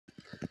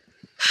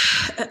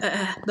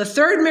The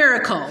third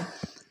miracle.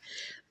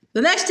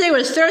 The next day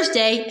was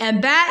Thursday,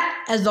 and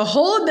that, as the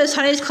whole of Miss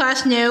Honey's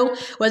class knew,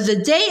 was the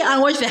day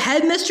on which the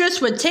headmistress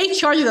would take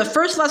charge of the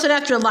first lesson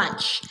after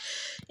lunch.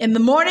 In the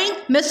morning,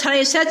 Miss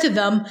Honey said to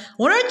them,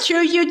 "One or two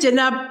of you did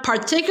not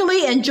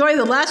particularly enjoy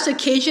the last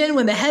occasion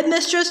when the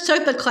headmistress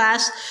took the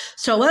class,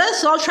 so let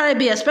us all try to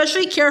be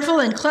especially careful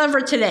and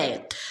clever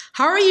today.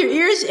 How are your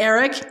ears,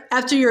 Eric,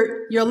 after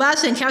your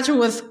last encounter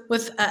with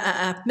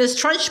Miss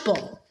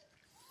Trunchbull?"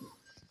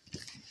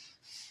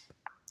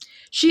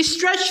 "She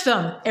stretched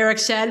them," Eric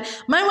said.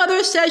 "My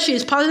mother says she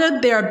is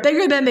positive they are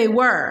bigger than they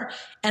were."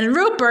 "And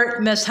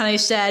Rupert," Miss Honey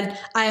said,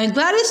 "I am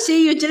glad to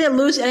see you didn't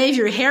lose any of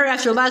your hair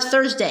after last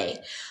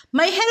Thursday."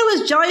 "My head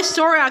was jolly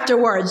sore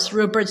afterwards,"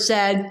 Rupert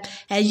said.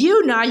 "And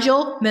you,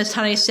 Nigel," Miss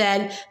Honey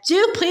said,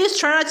 "do please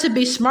try not to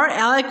be smart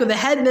aleck with the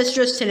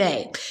headmistress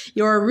today.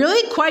 You were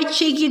really quite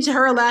cheeky to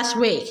her last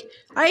week."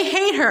 "I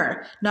hate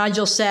her,"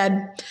 Nigel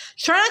said.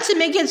 "Try not to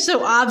make it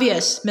so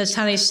obvious," Miss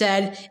Honey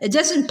said. "It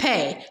doesn't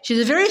pay.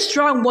 She's a very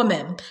strong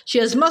woman. She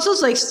has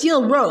muscles like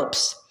steel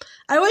ropes."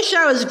 "I wish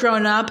I was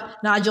grown up,"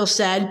 Nigel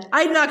said.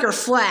 "I'd knock her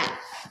flat."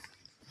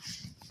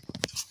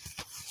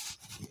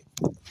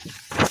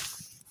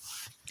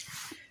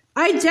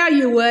 "I doubt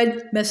you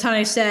would," Miss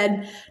Honey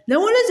said. "No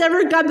one has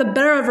ever got the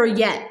better of her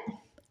yet."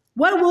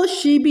 "What will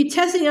she be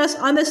testing us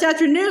on this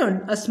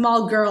afternoon?" a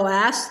small girl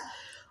asked.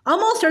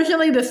 "Almost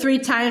certainly the 3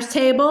 times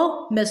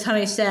table," Miss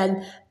Honey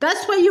said.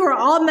 "That's what you are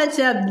all meant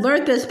to have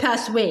learned this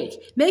past week.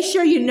 Make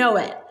sure you know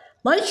it."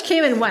 Lunch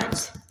came and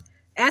went.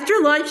 After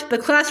lunch, the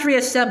class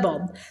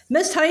reassembled.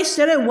 Miss Honey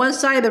stood at one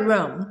side of the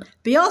room.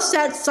 They all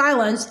sat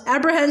silent,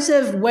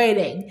 apprehensive,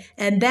 waiting.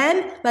 And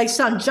then, like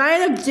some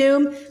giant of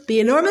doom, the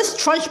enormous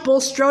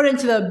Trunchbull strode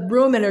into the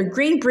room in her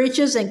green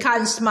breeches and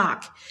cotton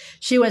smock.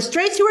 She went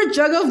straight to her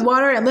jug of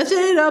water and lifted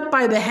it up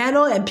by the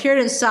handle and peered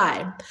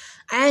inside.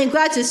 "I am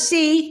glad to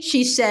see,"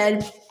 she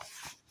said,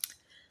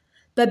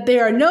 "that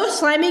there are no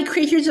slimy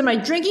creatures in my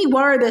drinking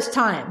water this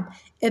time.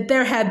 If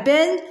there had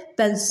been,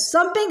 then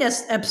something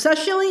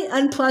exceptionally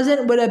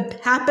unpleasant would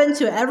have happened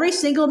to every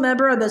single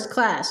member of this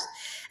class.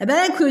 And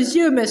that includes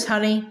you, Miss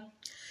Honey."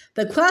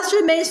 The class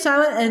remained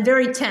silent and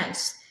very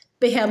tense.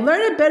 They had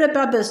learned a bit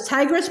about this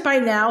tigress by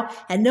now,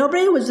 and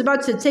nobody was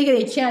about to take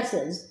any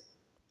chances.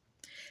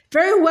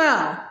 "Very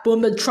well,"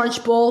 boomed the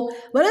Trunchbull.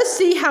 "Let us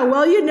see how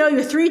well you know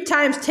your 3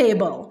 times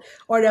table.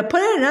 Or to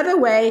put it another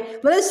way,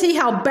 let us see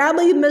how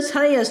badly Miss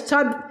Honey has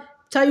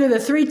taught you the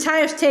 3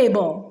 times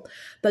table."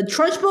 The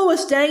Trunchbull was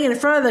standing in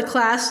front of the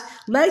class,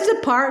 legs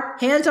apart,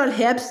 hands on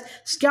hips,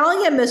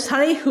 scowling at Miss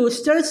Honey, who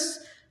stood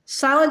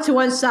silent to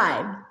one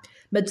side.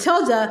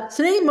 Matilda,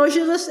 sitting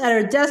motionless at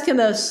her desk in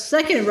the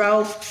second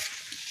row,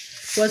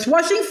 was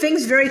watching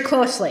things very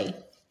closely.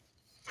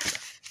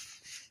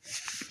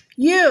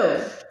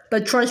 "You!"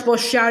 the Trunchbull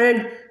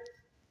shouted,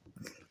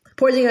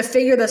 pointing a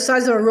finger the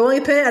size of a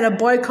rolling pin at a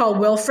boy called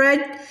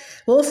Wilfred.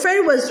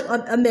 Wilfred was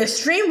on the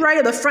extreme right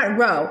of the front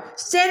row.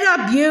 "Stand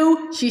up,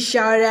 you!" she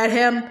shouted at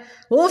him.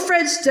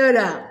 Wilfred stood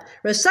up.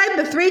 "Recite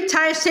the 3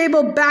 times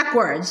table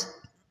backwards,"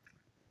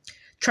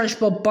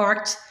 Trunchbull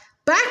barked.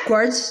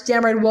 "Backwards?"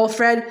 stammered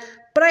Wilfred.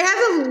 "But I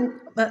haven't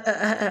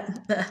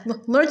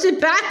learned it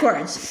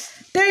backwards."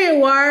 "There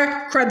you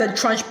are," cried the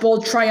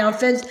Trunchbull,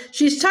 triumphant.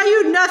 "She's taught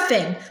you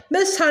nothing.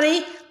 Miss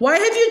Honey, why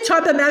have you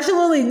taught them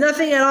absolutely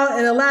nothing at all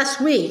in the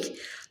last week?"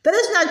 "That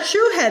is not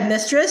true,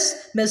 headmistress,"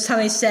 Miss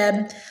Honey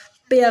said.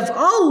 "They have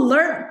all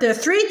learnt their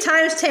 3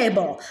 times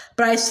table,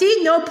 but I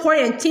see no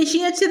point in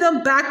teaching it to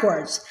them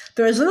backwards.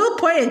 There is little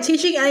point in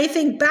teaching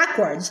anything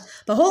backwards.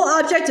 The whole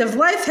object of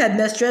life,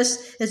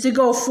 headmistress, is to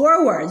go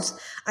forwards.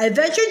 I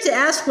ventured to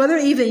ask whether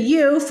even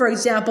you, for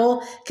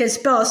example, can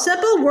spell a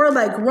simple word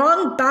like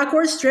wrong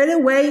backwards straight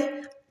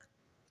away.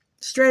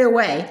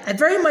 I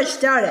very much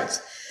doubt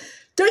it."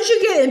 "Don't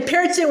you get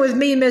imperative with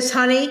me, Miss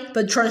Honey,"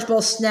 the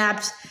Trunchbull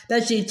snapped.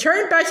 Then she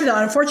turned back to the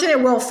unfortunate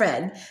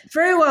Wilfred.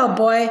 "Very well,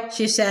 boy,"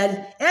 she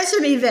said. "Answer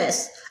me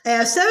this. I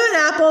have 7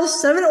 apples,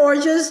 7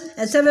 oranges,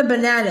 and 7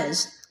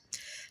 bananas.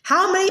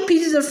 How many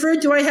pieces of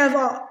fruit do I have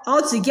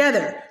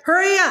altogether?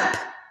 Hurry up!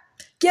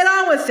 Get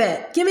on with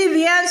it. Give me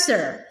the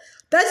answer."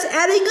 "That's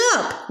adding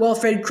up,"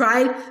 Wilfred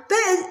cried.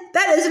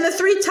 That isn't a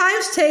 3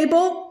 times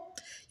table."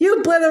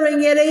 "You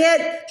blithering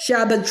idiot,"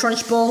 shouted the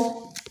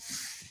Trunchbull.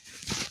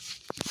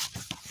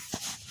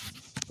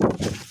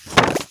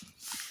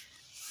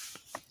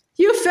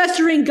 "You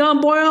festering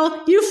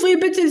gumboil, you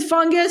flea-bitten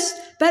fungus,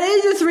 that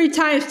is the 3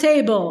 times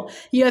table.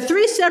 You have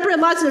 3 separate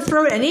lots of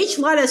fruit, and each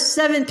lot has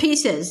 7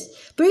 pieces.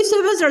 3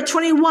 sevens are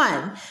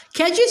 21.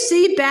 Can't you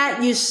see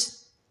that,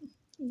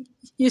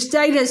 you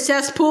stagnant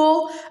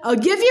cesspool? I'll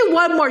give you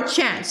one more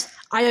chance.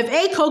 I have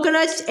 8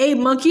 coconuts, 8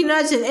 monkey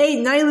nuts, and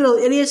 8 naughty little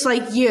idiots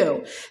like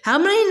you. How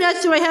many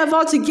nuts do I have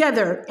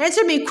altogether?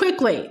 Answer me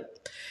quickly."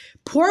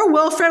 Poor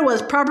Wilfred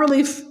was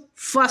properly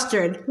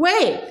flustered.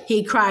 "Wait,"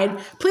 he cried.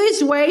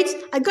 "Please wait.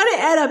 I gotta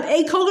add up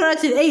 8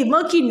 coconuts and 8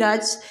 monkey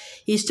nuts."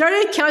 He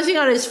started counting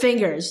on his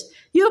fingers.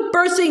 "You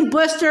bursting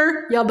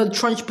blister, yelled the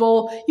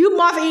Trunchbull. You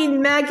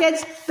moth-eating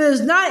maggots, this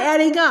is not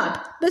adding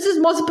up. This is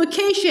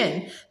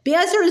multiplication. The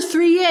answer is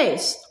 3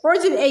 8s, or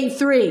is it 8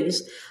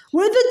 3s?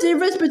 What is the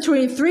difference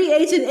between 3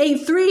 8s and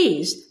 8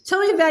 3s? Tell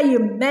me that, you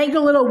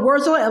mangled little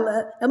wurzel,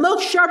 and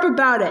look sharp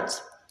about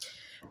it.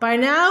 By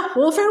now,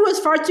 Wilfred was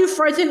far too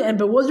frightened and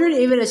bewildered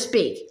even to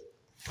speak.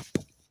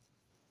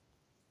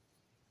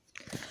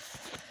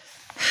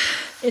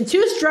 In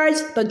 2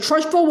 strides, the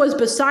Trunchbull was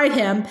beside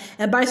him,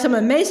 and by some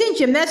amazing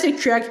gymnastic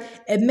trick,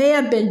 it may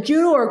have been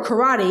judo or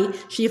karate,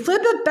 she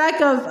flipped the back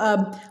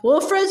of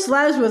Wilfred's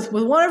legs with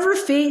one of her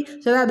feet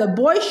so that the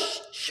boy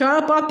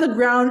shot up off the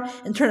ground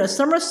and turned a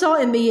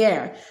somersault in the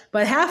air.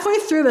 But halfway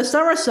through the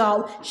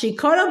somersault, she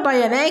caught him by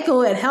an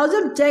ankle and held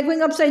him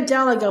dangling upside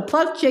down like a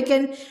plucked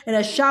chicken in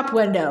a shop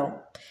window.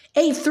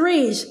 8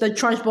 3s, the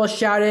Trunchbull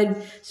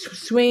shouted,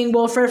 swinging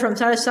Wilfred from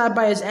side to side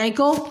by his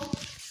ankle.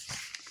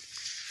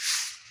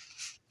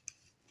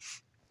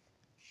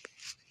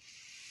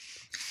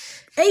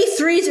 8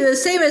 3s are the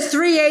same as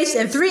 3 8s,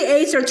 and 3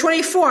 8s are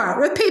 24.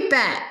 Repeat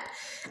that.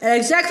 At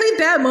exactly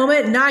that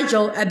moment,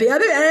 Nigel, at the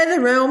other end of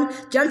the room,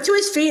 jumped to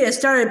his feet and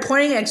started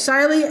pointing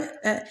excitedly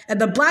at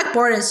the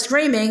blackboard and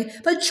screaming,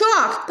 "The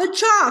chalk! The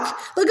chalk!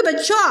 Look at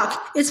the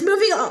chalk! It's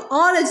moving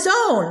on its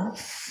own!"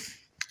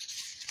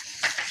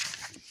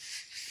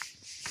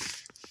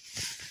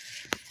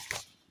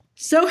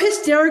 So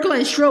hysterical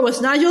and shrill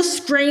was Nigel's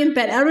scream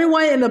that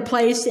everyone in the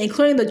place,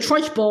 including the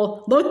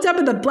Trunchbull, looked up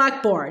at the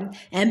blackboard,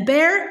 and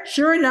there,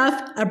 sure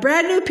enough, a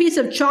brand new piece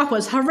of chalk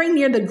was hovering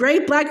near the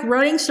gray-black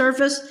writing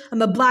surface on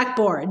the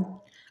blackboard.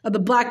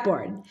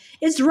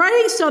 "It's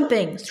writing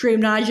something!"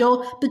 screamed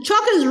Nigel. "The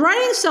chalk is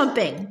writing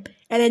something!"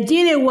 And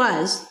indeed it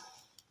was.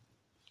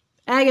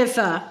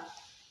 Agatha.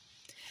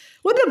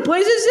 "What the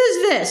blazes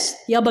is this?"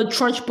 yelled the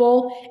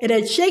Trunchbull. It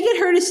had shaken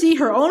her to see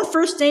her own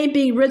first name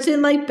being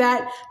written like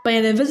that by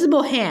an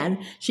invisible hand.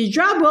 She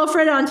dropped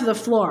Wilfred onto the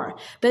floor.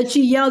 Then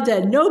she yelled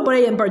at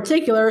nobody in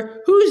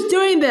particular, "Who's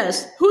doing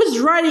this? Who's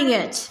writing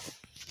it?"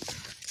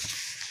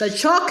 The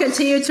chalk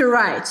continued to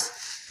write.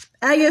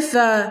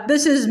 "Agatha,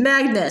 this is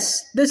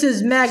Magnus. This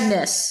is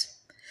Magnus."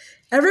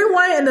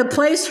 Everyone in the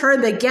place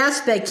heard the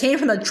gasp that came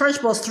from the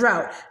Trunchbull's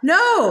throat.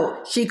 "No!"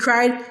 she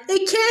cried.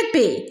 "It can't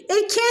be!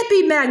 It can't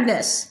be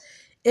Magnus!"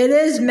 "It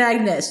is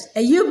Magnus,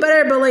 and you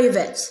better believe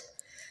it."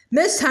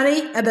 Miss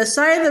Honey, at the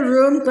side of the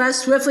room,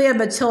 glanced swiftly at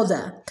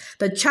Matilda.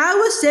 The child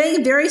was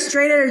sitting very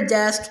straight at her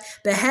desk,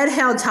 the head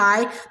held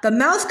high, the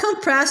mouth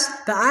compressed,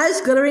 the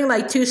eyes glittering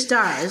like 2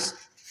 stars.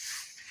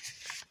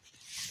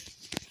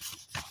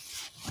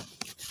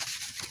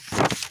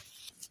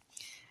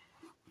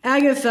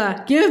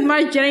 "Agatha, give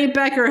my Jenny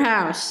back her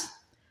house."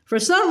 For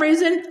some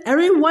reason,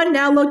 everyone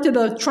now looked at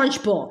the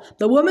Trunchbull.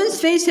 The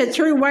woman's face had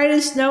turned white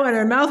as snow, and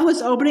her mouth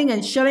was opening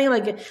and shutting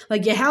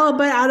like a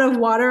halibut out of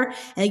water,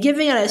 and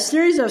giving out a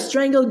series of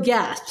strangled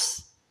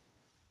gasps.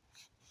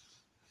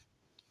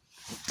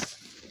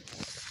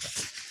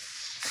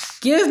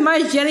 "Give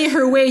my Jenny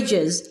her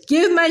wages.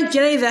 Give my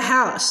Jenny the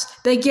house.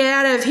 Then get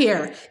out of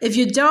here. If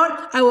you don't,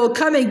 I will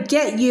come and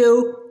get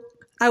you.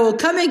 I will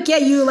come and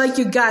get you like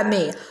you got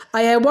me.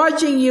 I am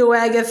watching you,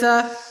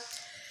 Agatha."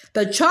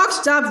 The chalk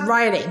stopped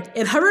writing.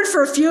 It hovered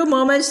for a few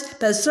moments,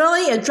 then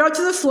suddenly it dropped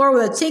to the floor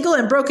with a tinkle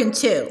and broke in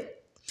 2.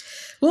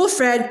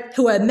 Wilfred,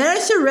 who had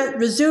managed to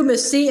resume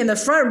his seat in the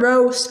front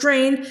row,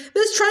 screamed,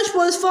 "Miss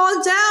Trunchbull has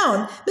fallen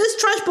down! Miss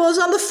Trunchbull is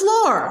on the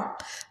floor!"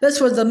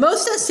 This was the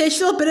most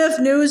sensational bit of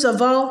news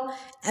of all,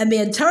 and the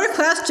entire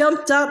class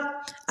jumped up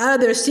out of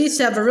their seats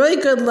to have a really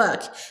good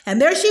look.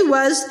 And there she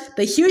was,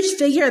 the huge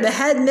figure of the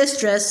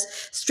headmistress,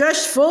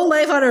 stretched full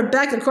length on her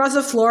back across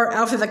the floor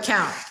out for the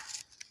count.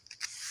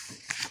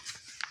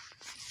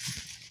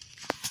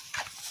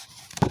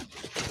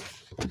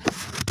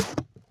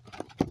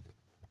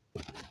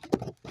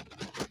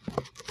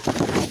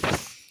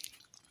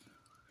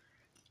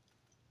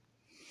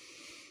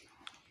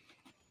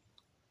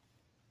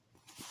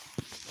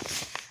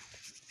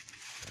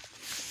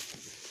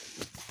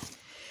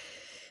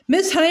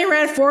 Miss Honey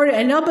ran forward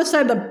and knelt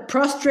beside the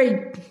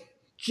prostrate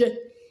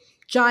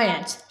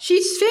giant.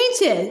 "She's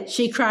fainted,"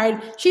 she cried.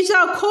 "She's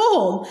out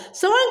cold.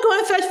 Someone go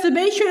and fetch the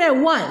matron at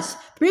once."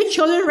 3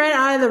 children ran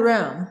out of the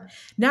room.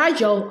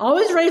 Nigel,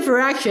 always ready for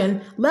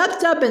action,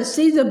 leapt up and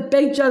seized a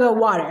big jug of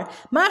water.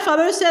 "My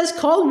father says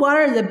cold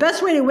water is the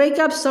best way to wake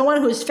up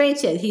someone who's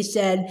fainted," he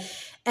said.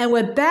 And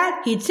with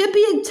that, he tipped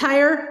the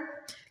entire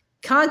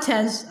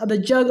contents of the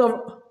jug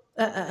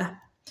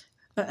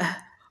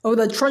over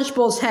the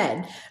Trunchbull's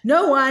head.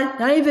 No one,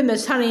 not even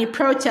Miss Honey,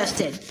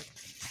 protested.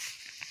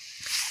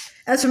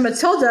 As for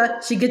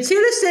Matilda, she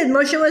continued to sit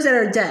motionless at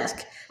her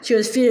desk. She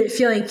was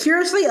feeling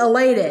curiously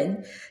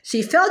elated.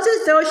 She felt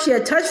as though she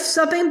had touched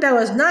something that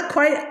was not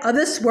quite of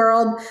this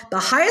world, the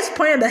highest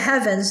point of the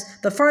heavens,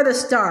 the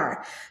farthest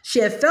star. She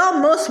had felt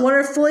most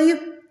wonderfully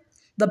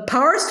the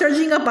power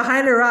surging up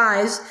behind her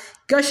eyes,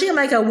 gushing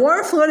like a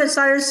warm fluid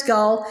inside her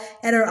skull,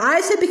 and her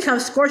eyes had become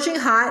scorching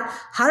hot,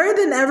 hotter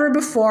than ever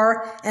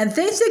before, and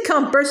things had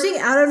come bursting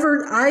out of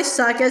her eye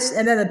sockets,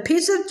 and then a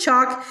piece of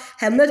chalk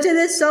had lifted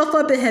itself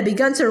up and had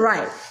begun to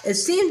write. It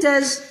seemed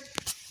as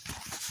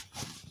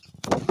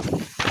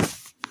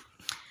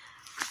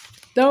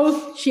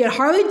Though she had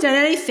hardly done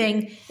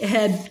anything, it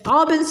had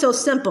all been so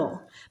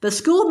simple. The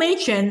school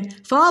matron,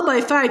 followed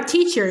by 5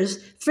 teachers,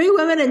 3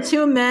 women and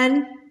 2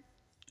 men,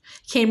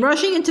 came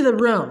rushing into the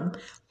room.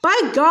 "By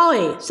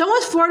golly,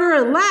 someone's floored her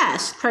at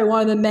last," cried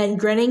one of the men,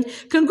 grinning.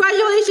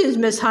 "Congratulations,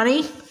 Miss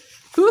Honey."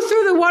 "Who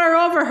threw the water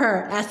over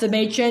her?" asked the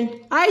matron.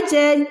 "I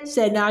did,"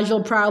 said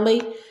Nigel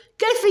proudly.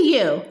 "Good for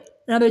you,"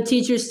 another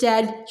teacher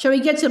said. "Shall we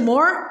get some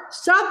more?"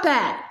 "Stop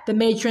that," the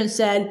matron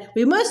said.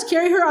 "We must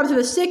carry her up to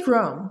the sick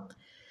room."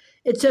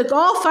 It took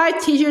all 5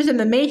 teachers and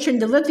the matron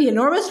to lift the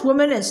enormous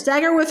woman and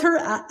stagger with her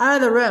out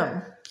of the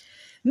room.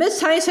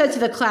 Miss Honey said to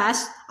the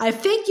class, "I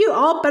think you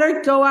all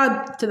better go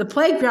out to the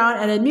playground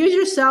and amuse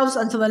yourselves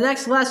until the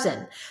next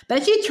lesson."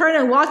 Then she turned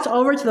and walked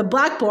over to the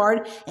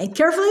blackboard and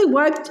carefully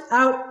wiped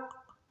out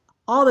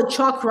all the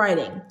chalk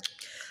writing.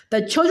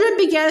 The children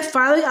began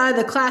filing out of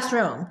the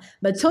classroom.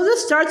 Matilda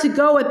started to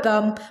go with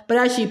them, but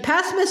as she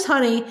passed Miss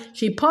Honey,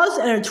 she paused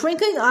and her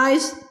twinkling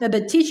eyes met the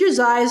teacher's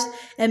eyes,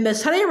 and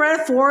Miss Honey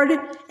ran forward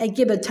and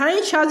gave the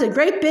tiny child a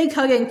great big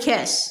hug and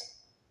kiss.